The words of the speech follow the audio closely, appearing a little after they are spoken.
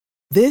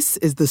This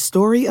is the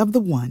story of the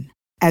one.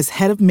 As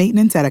head of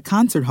maintenance at a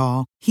concert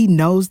hall, he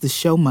knows the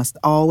show must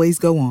always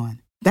go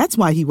on. That's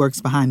why he works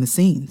behind the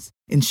scenes,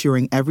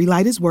 ensuring every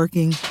light is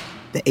working,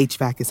 the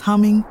HVAC is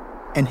humming,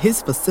 and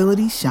his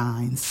facility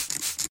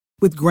shines.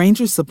 With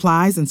Grainger's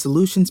supplies and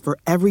solutions for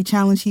every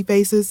challenge he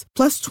faces,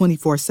 plus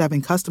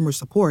 24/7 customer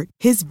support,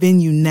 his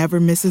venue never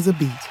misses a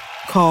beat.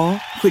 Call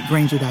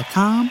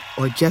quickgrainger.com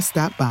or just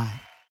stop by.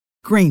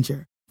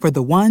 Grainger, for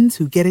the ones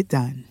who get it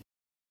done.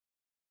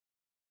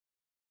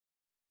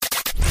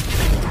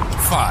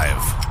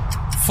 5,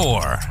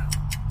 4,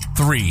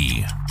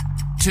 3,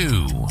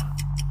 2,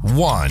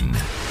 1.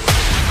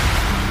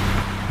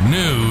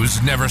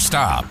 News never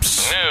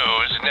stops.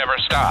 News never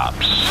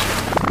stops.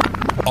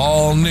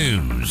 All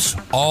news,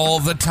 all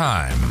the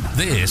time.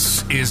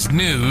 This is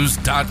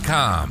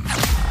News.com.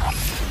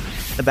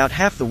 About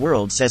half the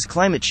world says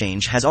climate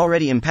change has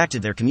already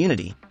impacted their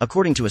community,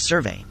 according to a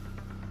survey.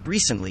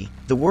 Recently,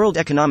 the World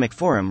Economic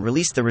Forum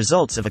released the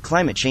results of a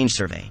climate change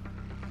survey.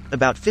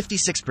 About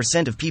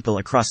 56% of people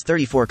across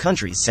 34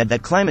 countries said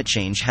that climate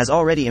change has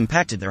already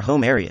impacted their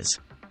home areas.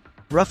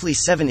 Roughly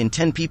 7 in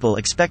 10 people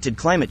expected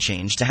climate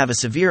change to have a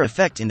severe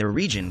effect in their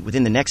region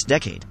within the next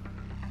decade.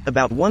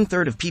 About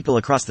 1/3 of people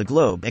across the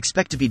globe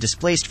expect to be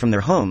displaced from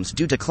their homes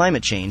due to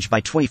climate change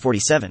by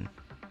 2047.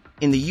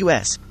 In the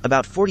US,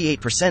 about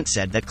 48%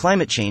 said that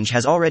climate change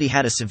has already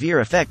had a severe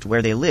effect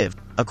where they live,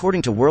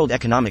 according to World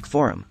Economic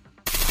Forum.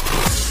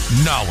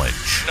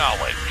 Knowledge.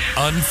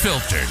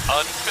 Unfiltered.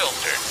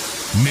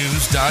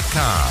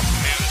 News.com.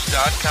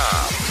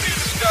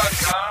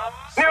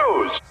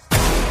 News.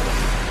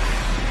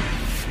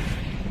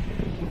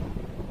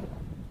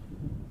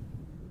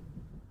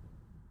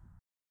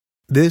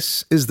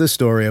 This is the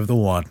story of the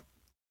one.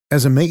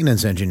 As a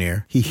maintenance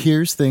engineer, he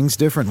hears things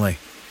differently.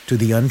 To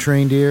the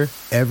untrained ear,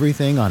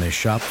 everything on his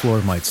shop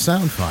floor might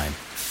sound fine,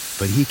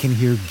 but he can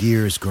hear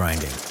gears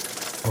grinding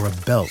or a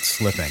belt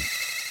slipping.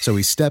 So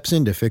he steps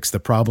in to fix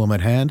the problem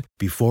at hand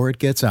before it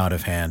gets out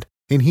of hand.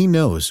 And he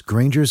knows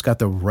Grainger's got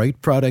the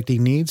right product he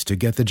needs to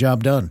get the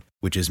job done,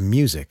 which is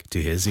music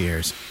to his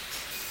ears.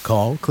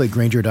 Call, click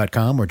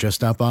Grainger.com, or just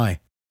stop by.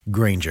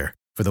 Grainger,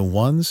 for the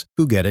ones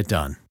who get it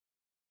done.